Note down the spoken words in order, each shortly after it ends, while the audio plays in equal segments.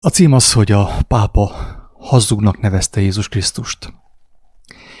A cím az, hogy a pápa hazugnak nevezte Jézus Krisztust.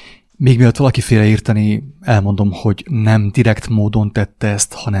 Még mielőtt valaki félreérteni, elmondom, hogy nem direkt módon tette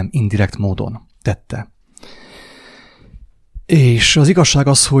ezt, hanem indirekt módon tette. És az igazság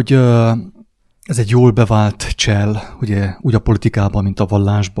az, hogy ez egy jól bevált csel, ugye úgy a politikában, mint a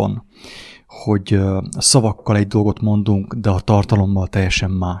vallásban, hogy a szavakkal egy dolgot mondunk, de a tartalommal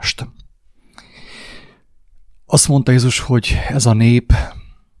teljesen mást. Azt mondta Jézus, hogy ez a nép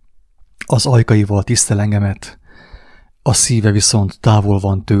az ajkaival tisztel engemet, a szíve viszont távol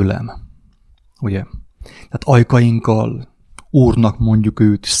van tőlem. Ugye? Tehát ajkainkkal Úrnak mondjuk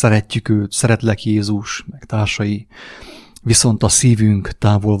őt, szeretjük őt, szeretlek Jézus, meg társai, viszont a szívünk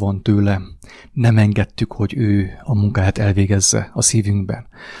távol van tőle. Nem engedtük, hogy ő a munkáját elvégezze a szívünkben.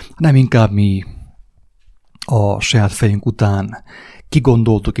 Nem inkább mi a saját fejünk után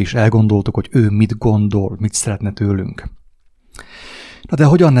kigondoltuk és elgondoltuk, hogy ő mit gondol, mit szeretne tőlünk. Na de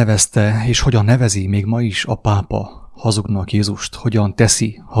hogyan nevezte és hogyan nevezi még ma is a pápa hazugnak Jézust? Hogyan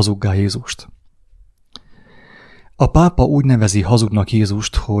teszi hazuggá Jézust? A pápa úgy nevezi hazugnak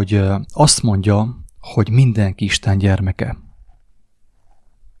Jézust, hogy azt mondja, hogy mindenki Isten gyermeke.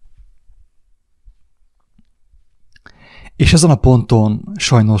 És ezen a ponton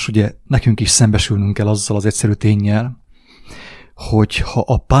sajnos ugye nekünk is szembesülnünk kell azzal az egyszerű ténnyel, hogy ha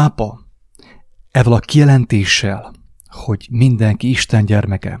a pápa ezzel a kijelentéssel, hogy mindenki Isten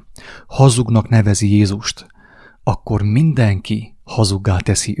gyermeke, hazugnak nevezi Jézust, akkor mindenki hazuggá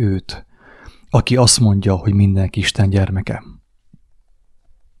teszi őt, aki azt mondja, hogy mindenki Isten gyermeke.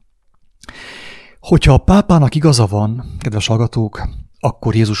 Hogyha a pápának igaza van, kedves hallgatók,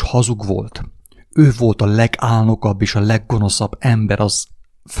 akkor Jézus hazug volt. Ő volt a legálnokabb és a leggonoszabb ember az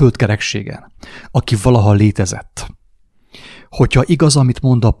földkerekségen, aki valaha létezett. Hogyha igaz, amit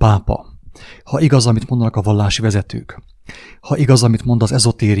mond a pápa, ha igaz, amit mondanak a vallási vezetők, ha igaz, amit mond az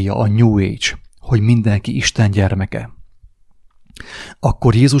ezotéria, a New Age, hogy mindenki Isten gyermeke,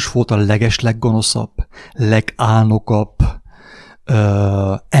 akkor Jézus volt a legesleggonoszabb, legálnokabb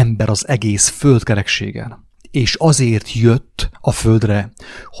ember az egész földkerekségen. És azért jött a földre,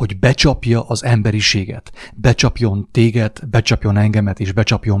 hogy becsapja az emberiséget, becsapjon téged, becsapjon engemet, és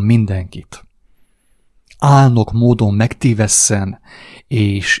becsapjon mindenkit. Álnok módon megtévesszen,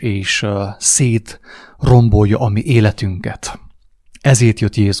 és szétrombolja a mi életünket. Ezért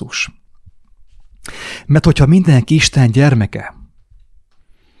jött Jézus. Mert hogyha mindenki Isten gyermeke,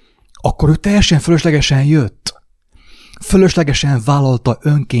 akkor ő teljesen fölöslegesen jött. Fölöslegesen vállalta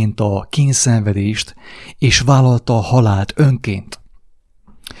önként a kényszenvedést, és vállalta a halált önként.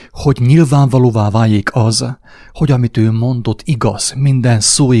 Hogy nyilvánvalóvá váljék az, hogy amit ő mondott igaz, minden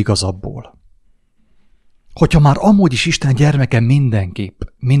szó igaz abból. Hogyha már amúgy is Isten gyermeke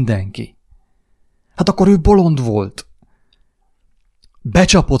mindenki, hát akkor ő bolond volt.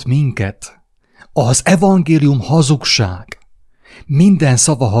 Becsapott minket. Az evangélium hazugság. Minden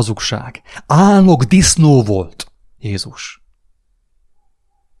szava hazugság. Álnok disznó volt Jézus.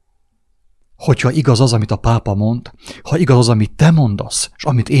 Hogyha igaz az, amit a pápa mond, ha igaz az, amit te mondasz, és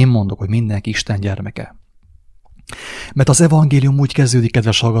amit én mondok, hogy mindenki Isten gyermeke. Mert az evangélium úgy kezdődik,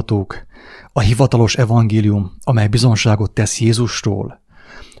 kedves hallgatók, a hivatalos evangélium, amely bizonságot tesz Jézusról,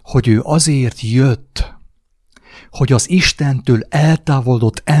 hogy ő azért jött, hogy az Istentől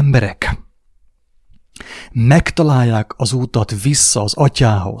eltávolodott emberek megtalálják az útat vissza az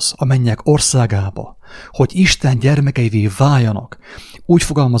atyához, a mennyek országába, hogy Isten gyermekeivé váljanak. Úgy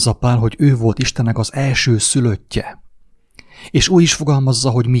fogalmazza Pál, hogy ő volt Istennek az első szülöttje. És úgy is fogalmazza,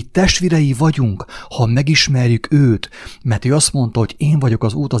 hogy mi testvérei vagyunk, ha megismerjük őt, mert ő azt mondta, hogy én vagyok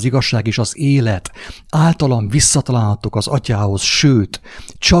az út, az igazság és az élet. Általam visszatalálhatok az atyához, sőt,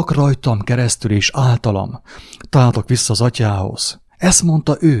 csak rajtam keresztül és általam találtok vissza az atyához. Ezt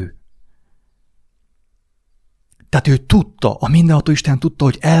mondta ő. Tehát ő tudta, a mindenható Isten tudta,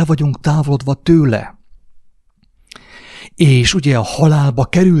 hogy el vagyunk távolodva tőle. És ugye a halálba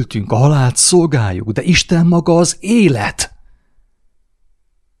kerültünk, a halált szolgáljuk, de Isten maga az élet.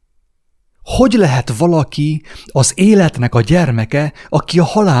 Hogy lehet valaki az életnek a gyermeke, aki a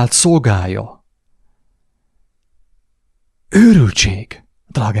halált szolgálja? Őrültség,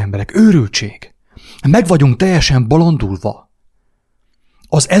 drága emberek, őrültség. Meg vagyunk teljesen bolondulva.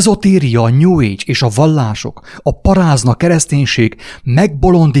 Az ezotéria, a New Age és a vallások, a parázna kereszténység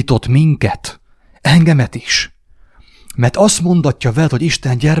megbolondított minket, engemet is. Mert azt mondatja veled, hogy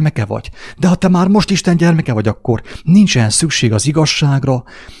Isten gyermeke vagy, de ha te már most Isten gyermeke vagy, akkor nincsen szükség az igazságra,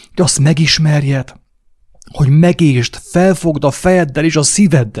 hogy azt megismerjed, hogy megésd, felfogd a fejeddel és a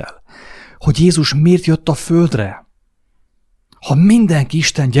szíveddel, hogy Jézus miért jött a földre. Ha mindenki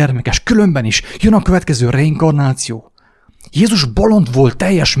Isten gyermekes, különben is jön a következő reinkarnáció, Jézus bolond volt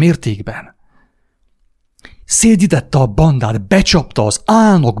teljes mértékben. Szédítette a bandát, becsapta az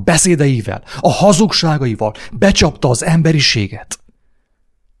álnok beszédeivel, a hazugságaival, becsapta az emberiséget.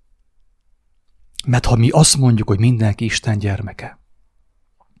 Mert ha mi azt mondjuk, hogy mindenki Isten gyermeke,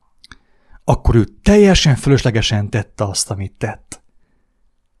 akkor ő teljesen fölöslegesen tette azt, amit tett.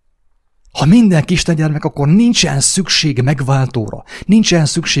 Ha mindenki Isten gyermek, akkor nincsen szükség megváltóra, nincsen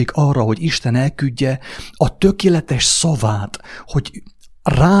szükség arra, hogy Isten elküldje a tökéletes szavát, hogy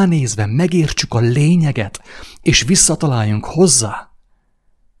ránézve megértsük a lényeget, és visszataláljunk hozzá,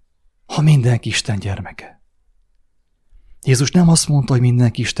 ha mindenki Isten gyermeke. Jézus nem azt mondta, hogy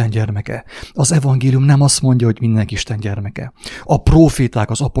mindenki Isten gyermeke. Az evangélium nem azt mondja, hogy mindenki Isten gyermeke. A próféták,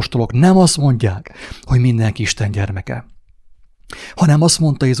 az apostolok nem azt mondják, hogy mindenki Isten gyermeke. Hanem azt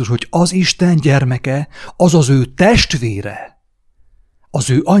mondta Jézus, hogy az Isten gyermeke, az az ő testvére, az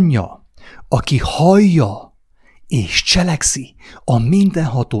ő anyja, aki hallja és cselekszi a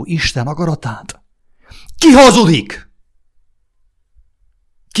mindenható Isten akaratát. Ki hazudik?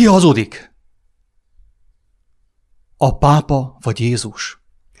 Ki hazudik? A pápa vagy Jézus?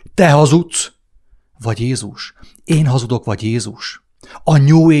 Te hazudsz, vagy Jézus? Én hazudok, vagy Jézus? A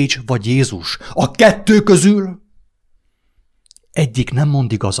New Age, vagy Jézus? A kettő közül egyik nem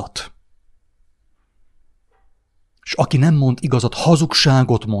mond igazat. És aki nem mond igazat,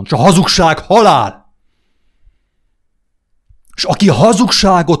 hazugságot mond. És a hazugság halál. És aki a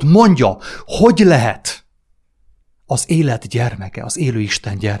hazugságot mondja, hogy lehet az élet gyermeke, az élő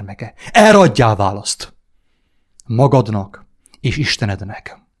Isten gyermeke? Erre adjál választ. Magadnak és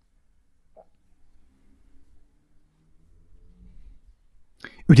Istenednek.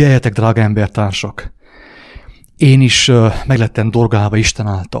 Ügyeljetek, drága embertársak! Én is meglettem dorgálva Isten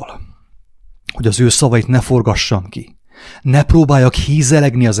által, hogy az ő szavait ne forgassam ki. Ne próbáljak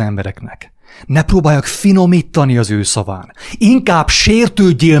hízelegni az embereknek. Ne próbáljak finomítani az ő szaván. Inkább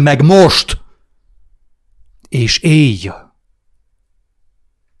sértődjél meg most, és élj.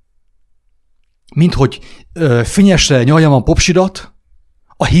 Mint hogy finnyesre nyaljam a popsidat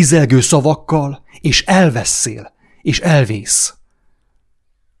a hízelgő szavakkal, és elvesszél, és elvész.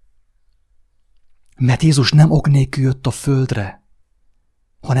 Mert Jézus nem ok nélkül jött a földre,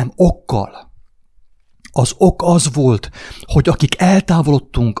 hanem okkal. Az ok az volt, hogy akik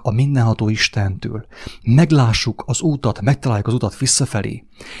eltávolodtunk a mindenható Istentől, meglássuk az útat, megtaláljuk az utat visszafelé,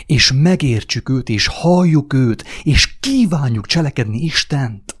 és megértsük őt, és halljuk őt, és kívánjuk cselekedni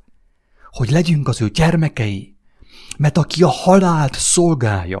Istent, hogy legyünk az ő gyermekei, mert aki a halált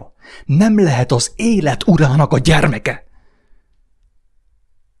szolgálja, nem lehet az élet urának a gyermeke.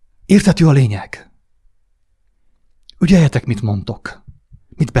 Érthető a lényeg? Ügyeljetek, mit mondtok,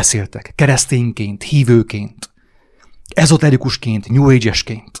 mit beszéltek, keresztényként, hívőként, ezoterikusként, New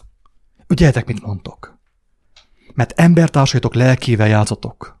Age-esként. Ügyeljetek, mit mondtok, mert embertársaitok lelkével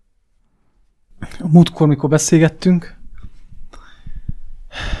játszotok. A múltkor, mikor beszélgettünk,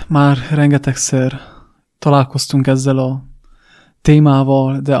 már rengetegszer találkoztunk ezzel a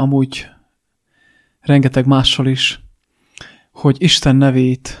témával, de amúgy rengeteg mással is, hogy Isten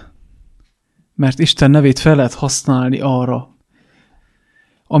nevét, mert Isten nevét fel lehet használni arra,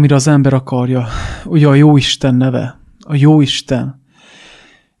 amire az ember akarja. Ugye a jó Isten neve, a jó Isten.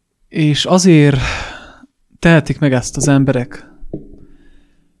 És azért tehetik meg ezt az emberek,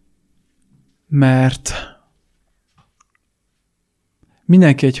 mert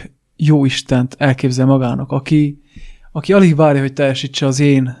mindenki egy jó Istent elképzel magának, aki alig várja, hogy teljesítse az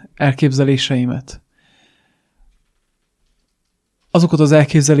én elképzeléseimet. Azokat az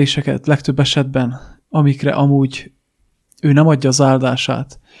elképzeléseket legtöbb esetben, amikre amúgy ő nem adja az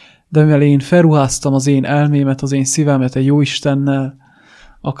áldását, de mivel én felruháztam az én elmémet, az én szívemet egy jó Istennel,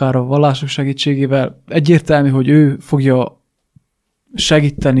 akár a vallások segítségével, egyértelmű, hogy ő fogja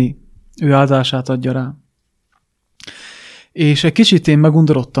segíteni, ő áldását adja rám. És egy kicsit én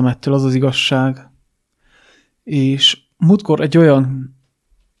megundorodtam ettől, az az igazság. És múltkor egy olyan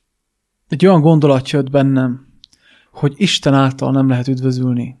gondolat jött bennem, hogy Isten által nem lehet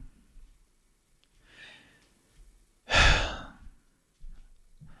üdvözülni.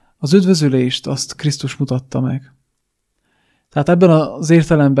 Az üdvözülést azt Krisztus mutatta meg. Tehát ebben az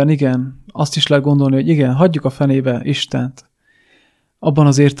értelemben igen, azt is lehet gondolni, hogy igen, hagyjuk a fenébe Istent. Abban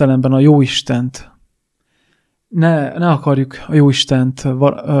az értelemben a jó Istent. Ne akarjuk a jó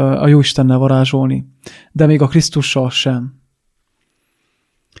Istennel varázsolni, de még a Krisztussal sem.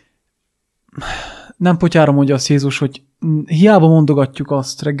 Nem potyára mondja azt Jézus, hogy hiába mondogatjuk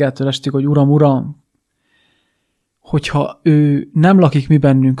azt reggeltől estig, hogy Uram, Uram, hogyha ő nem lakik mi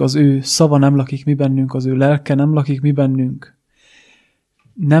bennünk, az ő szava nem lakik mi bennünk, az ő lelke nem lakik mi bennünk,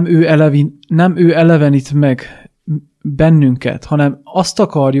 nem ő elevenít meg bennünket, hanem azt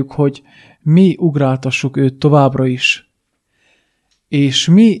akarjuk, hogy mi ugráltassuk őt továbbra is. És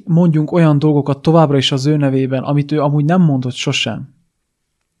mi mondjunk olyan dolgokat továbbra is az ő nevében, amit ő amúgy nem mondott sosem.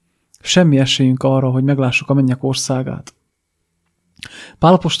 Semmi esélyünk arra, hogy meglássuk a mennyek országát.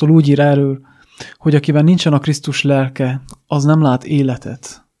 Pál apostol úgy ír erről, hogy akiben nincsen a Krisztus lelke, az nem lát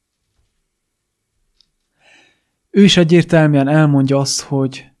életet. Ő is egyértelműen elmondja azt,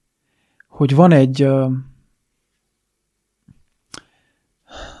 hogy van egy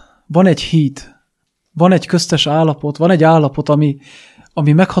híd, van egy köztes állapot, van egy állapot, ami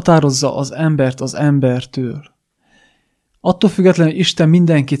meghatározza az embert az embertől. Attól függetlenül, hogy Isten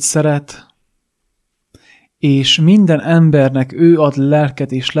mindenkit szeret, és minden embernek ő ad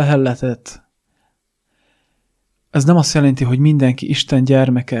lelket és lehelletet. Ez nem azt jelenti, hogy mindenki Isten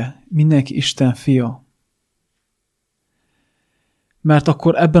gyermeke, mindenki Isten fia. Mert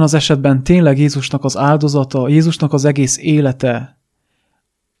akkor ebben az esetben tényleg Jézusnak az áldozata, Jézusnak az egész élete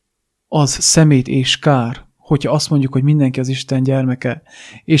az szemét és kár, hogyha azt mondjuk, hogy mindenki az Isten gyermeke.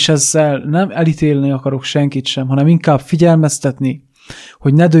 És ezzel nem elítélni akarok senkit sem, hanem inkább figyelmeztetni,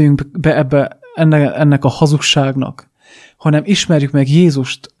 hogy ne dőljünk be ebbe ennek a hazugságnak, hanem ismerjük meg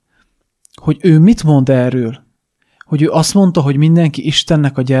Jézust, hogy ő mit mond erről, hogy ő azt mondta, hogy mindenki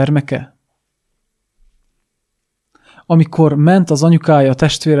Istennek a gyermeke. Amikor ment az anyukája, a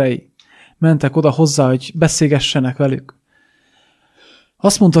testvérei, mentek oda hozzá, hogy beszélgessenek velük.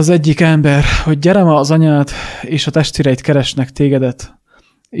 Azt mondta az egyik ember, hogy gyere ma az anyád és a testvéreit keresnek tégedet.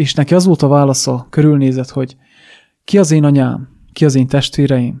 És neki az volt a válasza, körülnézett, hogy ki az én anyám, ki az én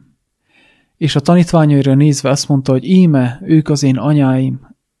testvéreim. És a tanítványaira nézve azt mondta, hogy íme, ők az én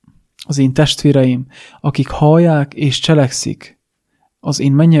anyáim, az én testvéreim, akik hallják és cselekszik az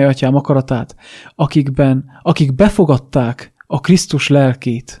én mennyei atyám akaratát, akik befogadták a Krisztus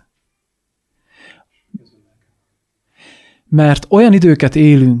lelkét. Mert olyan időket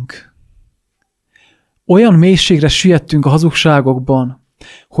élünk, olyan mélységre süllyedtünk a hazugságokban,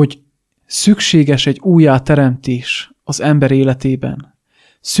 hogy szükséges egy újjáteremtés az ember életében.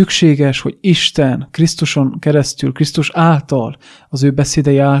 Szükséges, hogy Isten Krisztuson keresztül, Krisztus által, az ő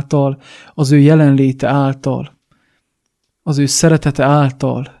beszédei által, az ő jelenléte által, az ő szeretete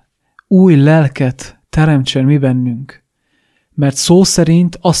által új lelket teremtsen mi bennünk. Mert szó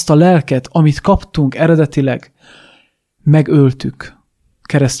szerint azt a lelket, amit kaptunk eredetileg, megöltük,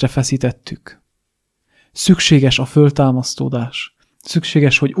 keresztre feszítettük. Szükséges a föltámasztódás.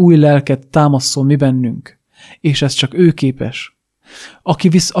 Szükséges, hogy új lelket támasszon mi bennünk. És ez csak ő képes.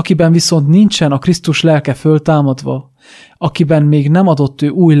 Akiben viszont nincsen a Krisztus lelke föltámadva, akiben még nem adott ő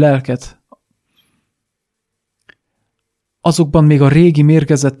új lelket, azokban még a régi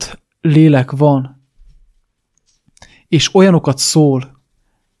mérgezett lélek van, és olyanokat szól,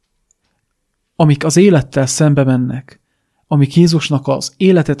 amik az élettel szembe mennek, amik Jézusnak az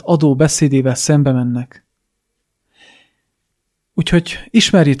életet adó beszédével szembe mennek. Úgyhogy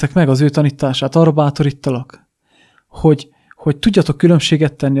ismerjétek meg az ő tanítását, arra bátorítalak, hogy tudjatok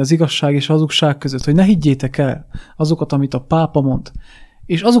különbséget tenni az igazság és a hazugság között, hogy ne higgyétek el azokat, amit a pápa mond,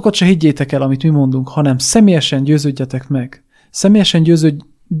 és azokat se higgyétek el, amit mi mondunk, hanem személyesen győződjetek meg. Személyesen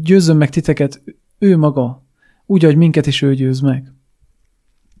győzzön meg titeket ő maga, úgy, ahogy minket is ő győz meg.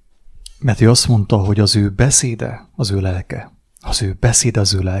 Mert ő azt mondta, hogy az ő beszéde az ő lelke. Az ő beszéde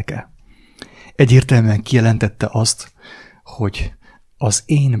az ő lelke. Egyértelműen kijelentette azt, hogy az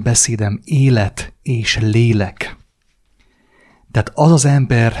én beszédem élet és lélek. Tehát az az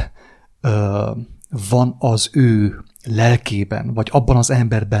ember van az ő lelkében, vagy abban az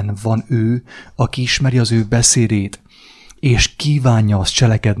emberben van ő, aki ismeri az ő beszédét, és kívánja azt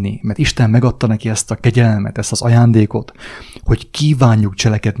cselekedni, mert Isten megadta neki ezt a kegyelmet, ezt az ajándékot, hogy kívánjuk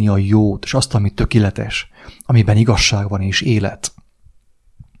cselekedni a jót, és azt, ami tökéletes, amiben igazság van és élet.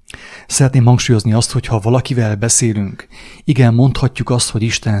 Szeretném hangsúlyozni azt, hogy ha valakivel beszélünk, igen, mondhatjuk azt, hogy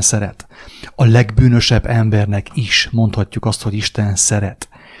Isten szeret. A legbűnösebb embernek is mondhatjuk azt, hogy Isten szeret.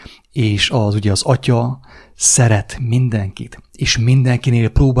 És ugye az Atya szeret mindenkit, és mindenkinél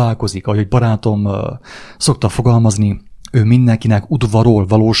próbálkozik, ahogy egy barátom szokta fogalmazni, ő mindenkinek udvarol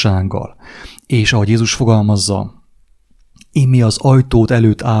valósággal. És ahogy Jézus fogalmazza, én mi az ajtót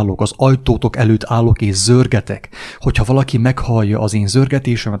előtt állok, az ajtótok előtt állok és zörgetek, hogyha valaki meghallja az én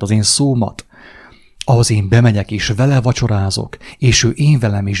zörgetésemet, az én szómat, ahhoz én bemegyek és vele vacsorázok, és ő én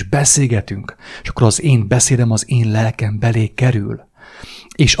velem is beszélgetünk, és akkor az én beszédem az én lelkem belé kerül.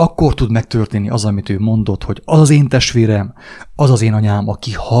 És akkor tud megtörténni az, amit ő mondott, hogy az az én testvérem, az az én anyám,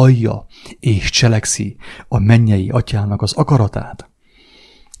 aki hallja és cselekszi a mennyei atyának az akaratát.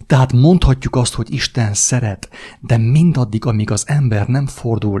 Tehát mondhatjuk azt, hogy Isten szeret, de mindaddig, amíg az ember nem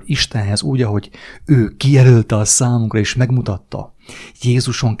fordul Istenhez úgy, ahogy ő kijelölte a számunkra és megmutatta.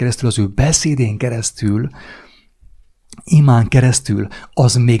 Jézuson keresztül, az ő beszédén keresztül, imán keresztül,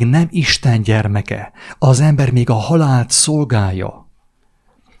 az még nem Isten gyermeke. Az ember még a halált szolgálja.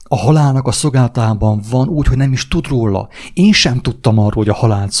 A halálnak a szolgálatában van úgy, hogy nem is tud róla. Én sem tudtam arról, hogy a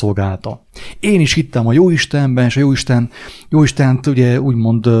halált szolgálta. Én is hittem a Jóistenben, és a Jóistent ugye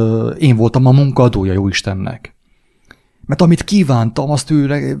úgymond én voltam a munkaadója Jóistennek. Mert amit kívántam, azt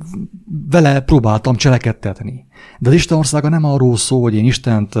vele próbáltam cselekedtetni. De az Isten országa nem arról szól, hogy én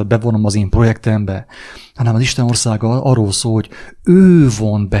Istent bevonom az én projektembe, hanem az Isten országa arról szól, hogy ő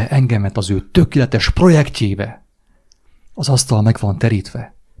von be engemet az ő tökéletes projektjébe. Az asztal meg van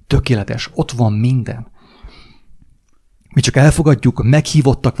terítve. Tökéletes, ott van minden. Mi csak elfogadjuk,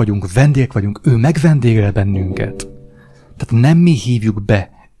 meghívottak vagyunk, vendégek vagyunk, ő megvendégel bennünket. Tehát nem mi hívjuk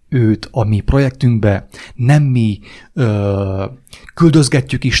be őt a mi projektünkbe, nem mi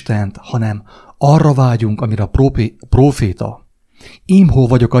küldözgetjük Istent, hanem arra vágyunk, amire a próféta. Imhó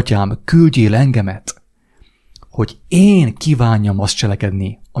vagyok, atyám, küldjél engemet, hogy én kívánjam azt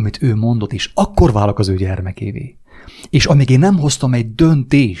cselekedni, amit ő mondott, és akkor válok az ő gyermekévé. És amíg én nem hoztam egy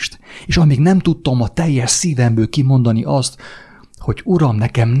döntést, és amíg nem tudtam a teljes szívemből kimondani azt, hogy Uram,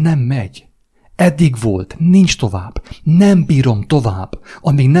 nekem nem megy, eddig volt, nincs tovább, nem bírom tovább,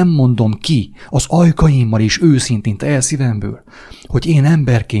 amíg nem mondom ki az ajkaimmal és őszintén teljes szívemből, hogy én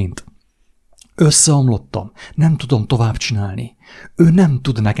emberként összeomlottam, nem tudom tovább csinálni. Ő nem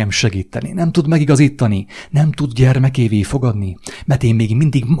tud nekem segíteni, nem tud megigazítani, nem tud gyermekévé fogadni, mert én még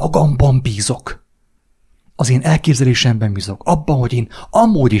mindig magamban bízok. Az én elképzelésemben bízok, abban, hogy én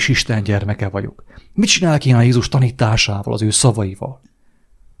amúgy is Isten gyermeke vagyok. Mit csinálok én a Jézus tanításával, az ő szavaival?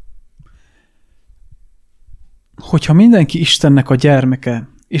 Hogyha mindenki Istennek a gyermeke,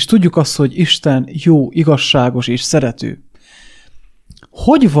 és tudjuk azt, hogy Isten jó, igazságos és szerető,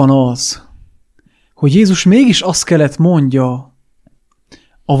 hogy van az, hogy Jézus mégis azt kellett mondja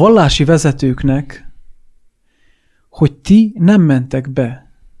a vallási vezetőknek, hogy ti nem mentek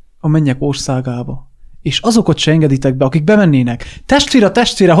be a mennyek országába, és azokat se engeditek be, akik bemennének.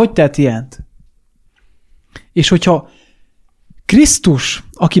 Testvére, hogy tehet ilyent? És hogyha Krisztus,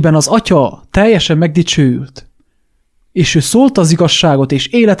 akiben az Atya teljesen megdicsőült, és ő szólt az igazságot, és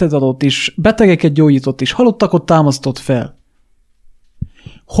életet adott, és betegeket gyógyított, és halottakot támasztott fel,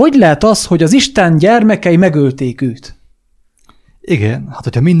 hogy lehet az, hogy az Isten gyermekei megölték őt? Igen, hát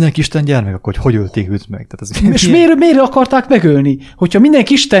hogyha mindenki Isten gyermek, akkor hogy ölték őt meg? Tehát ez és miért akarták megölni? Hogyha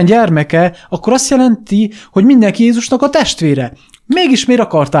mindenki Isten gyermeke, akkor azt jelenti, hogy mindenki Jézusnak a testvére. Mégis miért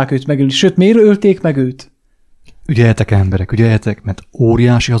akarták őt megölni? Sőt, miért ölték meg őt? Ügyeljetek emberek, ügyeljetek, mert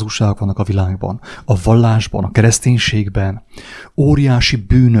óriási hazugságok vannak a világban, a vallásban, a kereszténységben. Óriási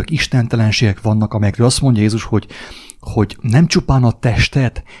bűnök, istentelenségek vannak, amelyekről azt mondja Jézus, hogy nem csupán a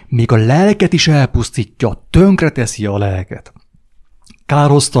testet, még a lelket is elpusztítja, tönkreteszi a lelket.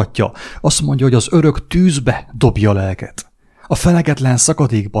 Károztatja. Azt mondja, hogy az örök tűzbe dobja a lelket. A felegetlen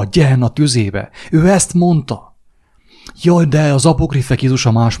szakadékba, a Gehenna tüzébe. Ő ezt mondta. Jaj, de az apokrifek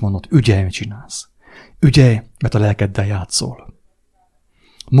Jézusa más mondott. Ügyelj, mit csinálsz. Ügyelj, mert a lelkeddel játszol.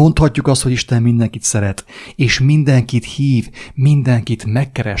 Mondhatjuk azt, hogy Isten mindenkit szeret, és mindenkit hív, mindenkit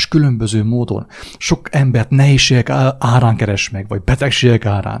megkeres különböző módon. Sok embert nehézségek árán keres meg, vagy betegségek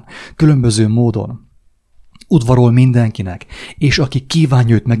árán, különböző módon. Udvarol mindenkinek, és aki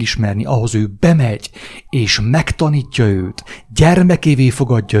kívánja őt megismerni, ahhoz ő bemegy, és megtanítja őt, gyermekévé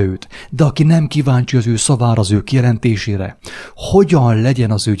fogadja őt, de aki nem kíváncsi az ő szavára, az ő kijelentésére, hogyan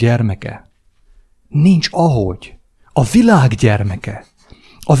legyen az ő gyermeke? Nincs ahogy. A világ gyermeke,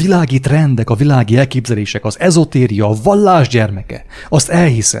 a világi trendek, a világi elképzelések, az ezotéria, a vallás gyermeke, azt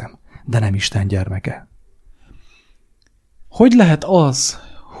elhiszem, de nem Isten gyermeke. Hogy lehet az,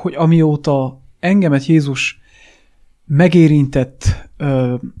 hogy amióta engemet Jézus megérintett,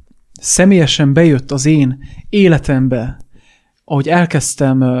 személyesen bejött az én életembe, ahogy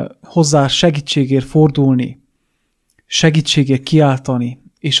elkezdtem hozzá segítségért fordulni, segítségért kiáltani,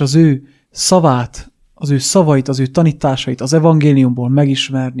 és az ő szavát, az ő szavait, az ő tanításait az evangéliumból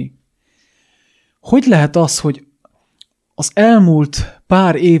megismerni. Hogy lehet az, hogy az elmúlt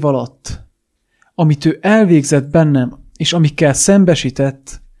pár év alatt, amit ő elvégzett bennem, és amikkel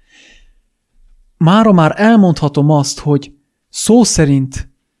szembesített, mára már elmondhatom azt, hogy szó szerint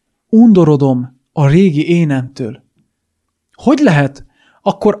undorodom a régi énemtől. Hogy lehet,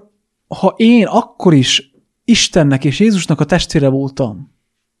 akkor, ha én akkor is Istennek és Jézusnak a testvére voltam,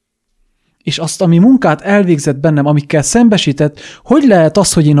 és azt, ami munkát elvégzett bennem, amikkel szembesített, hogy lehet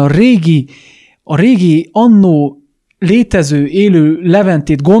az, hogy én a régi annó létező, élő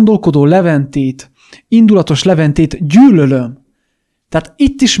Leventét, gondolkodó Leventét, indulatos Leventét gyűlölöm. Tehát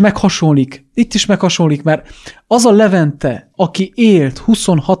itt is meghasonlik, mert az a Levente, aki élt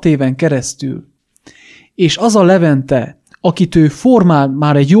 26 éven keresztül, és az a Levente, akit ő formál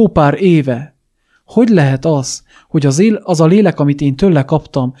már egy jó pár éve, hogy lehet az, hogy az a lélek, amit én tőle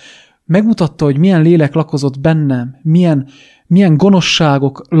kaptam, megmutatta, hogy milyen lélek lakozott bennem, milyen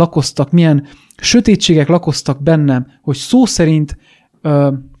gonoszságok lakoztak, milyen sötétségek lakoztak bennem, hogy szó szerint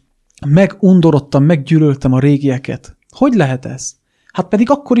megundorodtam, meggyűlöltem a régieket. Hogy lehet ez? Hát pedig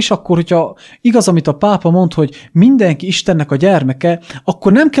akkor, hogyha igaz, amit a pápa mond, hogy mindenki Istennek a gyermeke,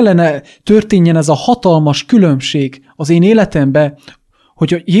 akkor nem kellene történjen ez a hatalmas különbség az én életembe,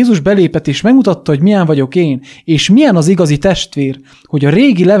 hogy Jézus belépett és megmutatta, hogy milyen vagyok én, és milyen az igazi testvér, hogy a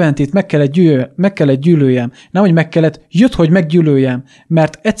régi Leventét meg kellett gyűlöljem, nem, hogy jött, hogy meggyűlöljem,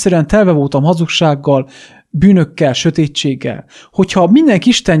 mert egyszerűen telve voltam hazugsággal, bűnökkel, sötétséggel. Hogyha mindenki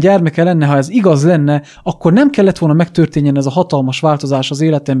Isten gyermeke lenne, ha ez igaz lenne, akkor nem kellett volna megtörténjen ez a hatalmas változás az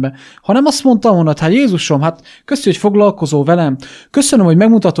életemben, hanem azt mondtam volna, hát Jézusom, hát köszönöm, hogy foglalkozol velem, köszönöm, hogy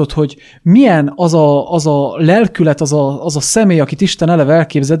megmutatod, hogy milyen az a lelkület, az a személy, akit Isten eleve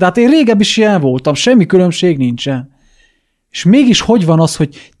elképzel, de hát én régebb is ilyen voltam, semmi különbség nincsen. És mégis hogy van az,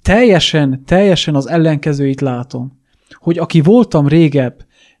 hogy teljesen az ellenkezőit látom. Hogy aki voltam régebb,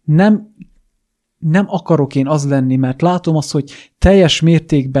 nem akarok én az lenni, mert látom azt, hogy teljes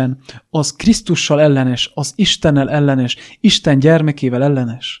mértékben az Krisztussal ellenes, az Istennel ellenes, Isten gyermekével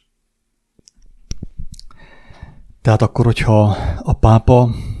ellenes. Tehát akkor, hogyha a pápa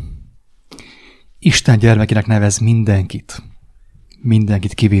Isten gyermekének nevez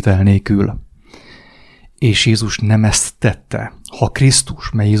mindenkit kivétel nélkül, és Jézus nem ezt tette. Ha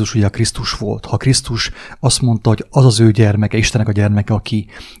Krisztus, mert Jézus ugye a Krisztus volt, ha Krisztus azt mondta, hogy az az ő gyermeke, Istennek a gyermeke, aki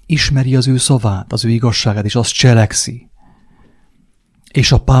ismeri az ő szavát, az ő igazságát, és azt cselekszi,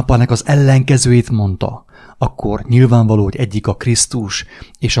 és a pápának az ellenkezőjét mondta, akkor nyilvánvaló, hogy egyik a Krisztus,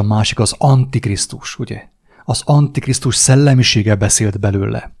 és a másik az Antikrisztus, ugye? Az Antikrisztus szellemisége beszélt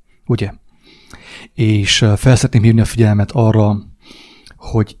belőle, ugye? És fel szeretném hívni a figyelmet arra,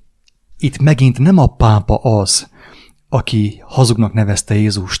 hogy itt megint nem a pápa az, aki hazugnak nevezte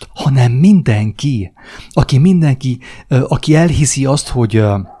Jézust, hanem mindenki, aki elhiszi azt, hogy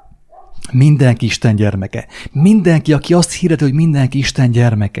mindenki Isten gyermeke. Mindenki, aki azt hirdeti, hogy mindenki Isten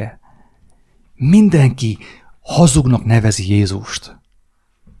gyermeke. Mindenki hazugnak nevezi Jézust.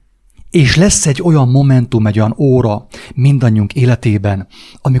 És lesz egy olyan momentum, egy olyan óra mindannyiunk életében,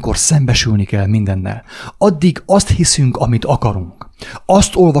 amikor szembesülni kell mindennel. Addig azt hiszünk, amit akarunk.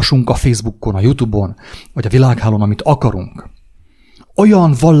 Azt olvasunk a Facebookon, a YouTube-on, vagy a világhálón, amit akarunk.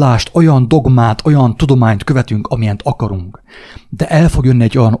 Olyan vallást, olyan dogmát, olyan tudományt követünk, amilyent akarunk. De el fog jönni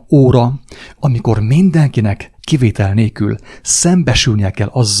egy olyan óra, amikor mindenkinek kivétel nélkül szembesülnie kell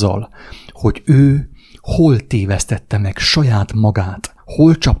azzal, hogy ő hol tévesztette meg saját magát,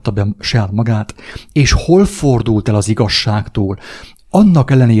 hol csapta be saját magát, és hol fordult el az igazságtól,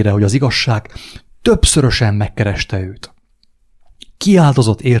 annak ellenére, hogy az igazság többszörösen megkereste őt.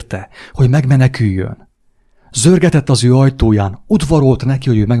 Kiáltozott érte, hogy megmeneküljön. Zörgetett az ő ajtóján, udvarolt neki,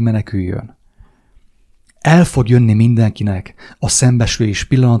 hogy ő megmeneküljön. El fog jönni mindenkinek a szembesülés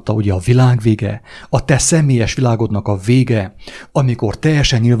pillanata, ugye a világ vége, a te személyes világodnak a vége, amikor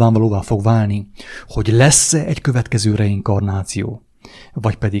teljesen nyilvánvalóvá fog válni, hogy lesz-e egy következő reinkarnáció,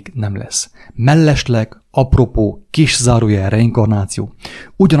 vagy pedig nem lesz. Mellesleg, apropó, kis zárójel reinkarnáció,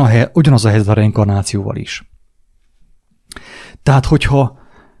 ugyanaz a helyzet a reinkarnációval is. Tehát,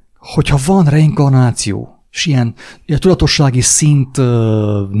 hogyha van reinkarnáció, és ilyen tudatossági szint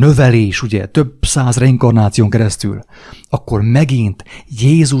növelés, ugye, több száz reinkarnáción keresztül, akkor megint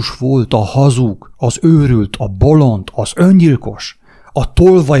Jézus volt a hazug, az őrült, a bolond, az öngyilkos, a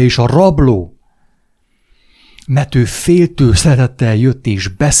tolvaj és a rabló, mert ő féltő szeretettel jött és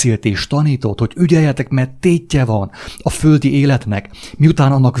beszélt és tanított, hogy ügyeljetek, mert tétje van a földi életnek,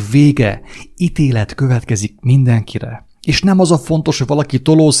 miután annak vége, ítélet következik mindenkire. És nem az a fontos, hogy valaki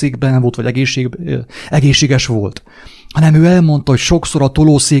tolószékben volt, vagy egészséges volt, hanem ő elmondta, hogy sokszor a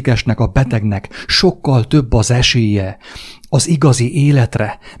tolószékesnek, a betegnek sokkal több az esélye az igazi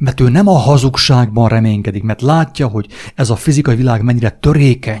életre, mert ő nem a hazugságban reménykedik, mert látja, hogy ez a fizikai világ mennyire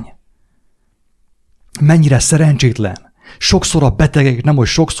törékeny, mennyire szerencsétlen. Sokszor a betegek, nem hogy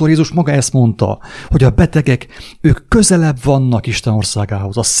sokszor, Jézus maga ezt mondta, hogy a betegek, ők közelebb vannak Isten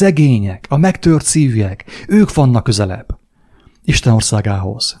országához, a szegények, a megtört szívűek, ők vannak közelebb Isten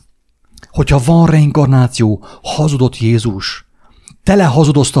országához. Hogyha van reinkarnáció, hazudott Jézus,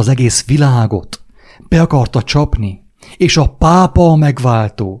 telehazudozta az egész világot, be akarta csapni, És a pápa a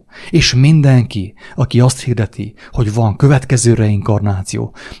megváltó, és mindenki, aki azt hirdeti, hogy van következő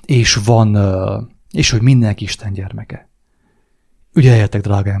reinkarnáció, és hogy mindenki Isten gyermeke. Ügyeljetek,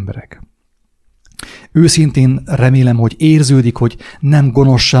 drága emberek! Őszintén remélem, hogy érződik, hogy nem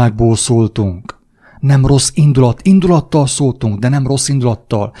gonoszságból szóltunk, nem rossz indulattal szóltunk, de nem rossz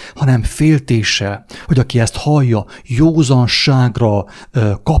indulattal, hanem féltéssel, hogy aki ezt hallja, józanságot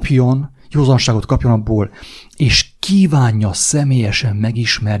kapjon abból, és kívánja személyesen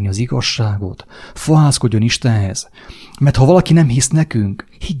megismerni az igazságot, fohászkodjon Istenhez. Mert ha valaki nem hisz nekünk,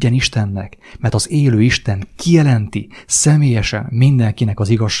 higgyen Istennek, mert az élő Isten kijelenti személyesen mindenkinek az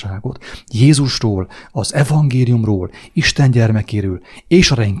igazságot. Jézusról, az evangéliumról, Isten gyermekéről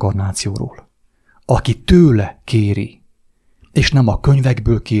és a reinkarnációról. Aki tőle kéri, és nem a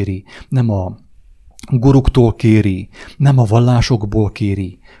könyvekből kéri, nem a guruktól kéri, nem a vallásokból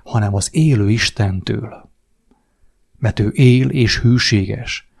kéri, hanem az élő Istentől. Mert ő él és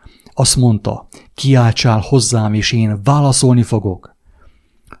hűséges. Azt mondta, kiáltsál hozzám, és én válaszolni fogok.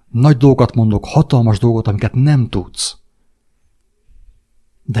 Nagy dolgokat mondok, hatalmas dolgot, amiket nem tudsz.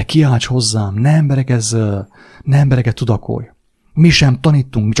 De kiálts hozzám, ne embereket tudakolj. Mi sem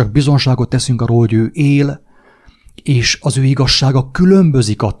tanítunk, mi csak bizonságot teszünk arról, hogy ő él, és az ő igazsága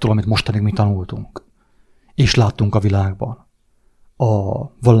különbözik attól, amit mostanig mi tanultunk. És láttunk a világban, a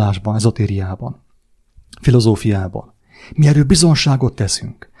vallásban, ezotériában, filozófiában. Mi erről bizonságot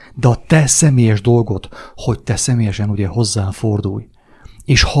teszünk, de a te személyes dolgot, hogy te személyesen ugye hozzá fordulj,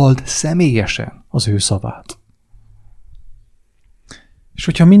 és halld személyesen az ő szavát. És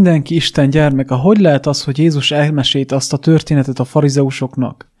hogyha mindenki Isten gyermeke, hogy lehet az, hogy Jézus elmesélte azt a történetet a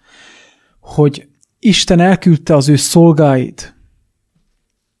farizeusoknak, hogy Isten elküldte az ő szolgáit,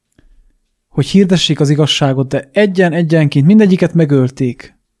 hogy hirdessék az igazságot, de egyenként mindegyiket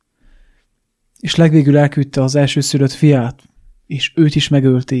megölték, és legvégül elküldte az elsőszülött fiát, és őt is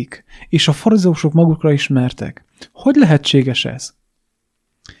megölték, és a farizeusok magukra ismertek. Hogy lehetséges ez?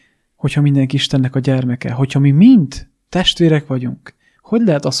 Hogyha mindenki Istennek a gyermeke, hogyha mi mind testvérek vagyunk, hogy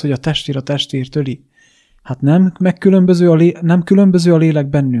lehet az, hogy a testvér a testvért öli? Hát nem különböző a lélek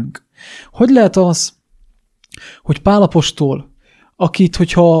bennünk. Hogy lehet az, hogy Pál apostol, akit,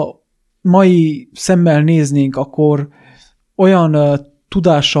 hogyha mai szemmel néznénk, akkor olyan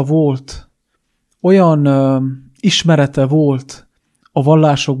tudása volt, olyan ismerete volt a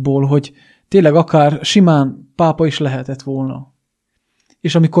vallásokból, hogy tényleg akár simán pápa is lehetett volna.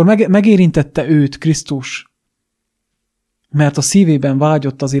 És amikor megérintette őt Krisztus, mert a szívében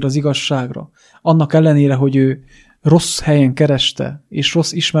vágyott azért az igazságra, annak ellenére, hogy ő rossz helyen kereste, és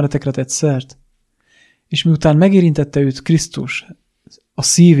rossz ismeretekre tett szert, és miután megérintette őt Krisztus, a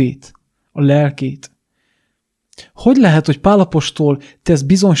szívét, a lelkét, hogy lehet, hogy Pál apostol tesz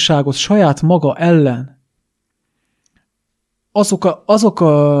bizonyságot saját maga ellen, azok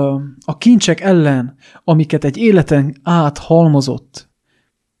a kincsek ellen, amiket egy életen át halmozott.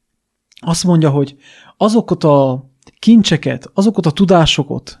 Azt mondja, hogy azokat a kincseket, azokat a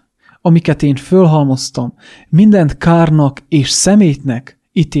tudásokat, amiket én fölhalmoztam, mindent kárnak és szemétnek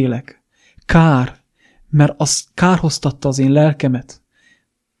ítélek. Kár, mert az kárhoztatta az én lelkemet.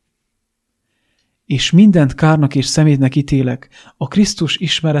 És mindent kárnak és szemétnek ítélek a Krisztus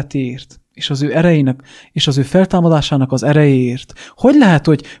ismeretéért, és az ő erejének, és az ő feltámadásának az erejéért. Hogy lehet,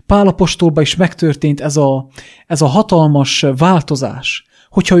 hogy Pál apostolban is megtörtént ez a hatalmas változás?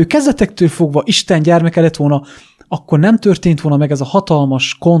 Hogyha ő kezdetektől fogva Isten gyermeke lett volna, akkor nem történt volna meg ez a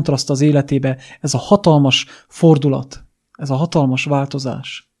hatalmas kontraszt az életébe, ez a hatalmas fordulat, ez a hatalmas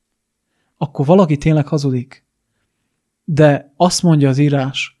változás. Akkor valaki tényleg hazudik. De azt mondja az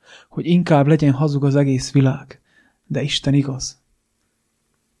írás, hogy inkább legyen hazug az egész világ, de Isten igaz.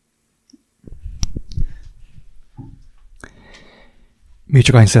 Még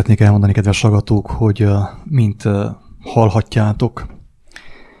csak annyit szeretnék elmondani, kedves hallgatók, hogy mint hallhatjátok,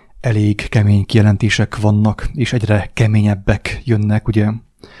 elég kemény kijelentések vannak, és egyre keményebbek jönnek, ugye,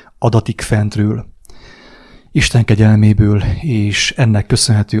 adatik fentről, Isten kegyelméből, és ennek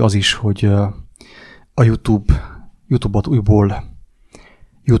köszönhető az is, hogy a YouTube-ot újból,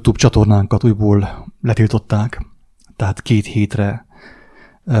 YouTube csatornánkat újból letiltották, tehát 2 hétre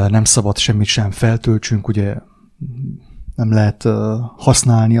nem szabad semmit sem feltöltsünk, ugye nem lehet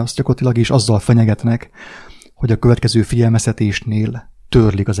használni azt gyakorlatilag, és azzal fenyegetnek, hogy a következő figyelmeztetésnél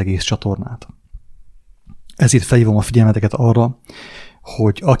törlik az egész csatornát. Ezért felhívom a figyelmeteket arra,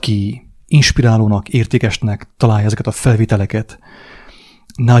 hogy aki inspirálónak, értékesnek találja ezeket a felvételeket,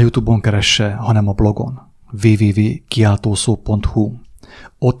 ne a YouTube-on keresse, hanem a blogon, www.kiáltószó.hu.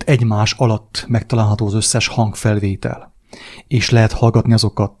 Ott egymás alatt megtalálható az összes hangfelvétel, és lehet hallgatni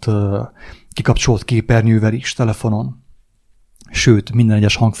azokat kikapcsolt képernyővel is telefonon, Sőt, minden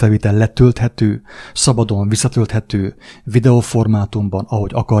egyes hangfelvétel letölthető, szabadon visszatölthető, videóformátumban,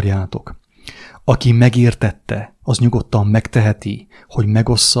 ahogy akarjátok. Aki megértette, az nyugodtan megteheti, hogy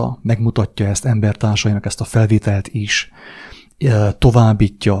megossza, megmutatja ezt embertársainak, ezt a felvételt is,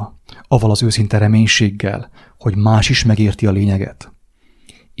 továbbítja avval az őszinte reménységgel, hogy más is megérti a lényeget.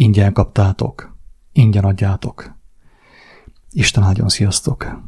 Ingyen kaptátok, ingyen adjátok. Isten áldjon, sziasztok!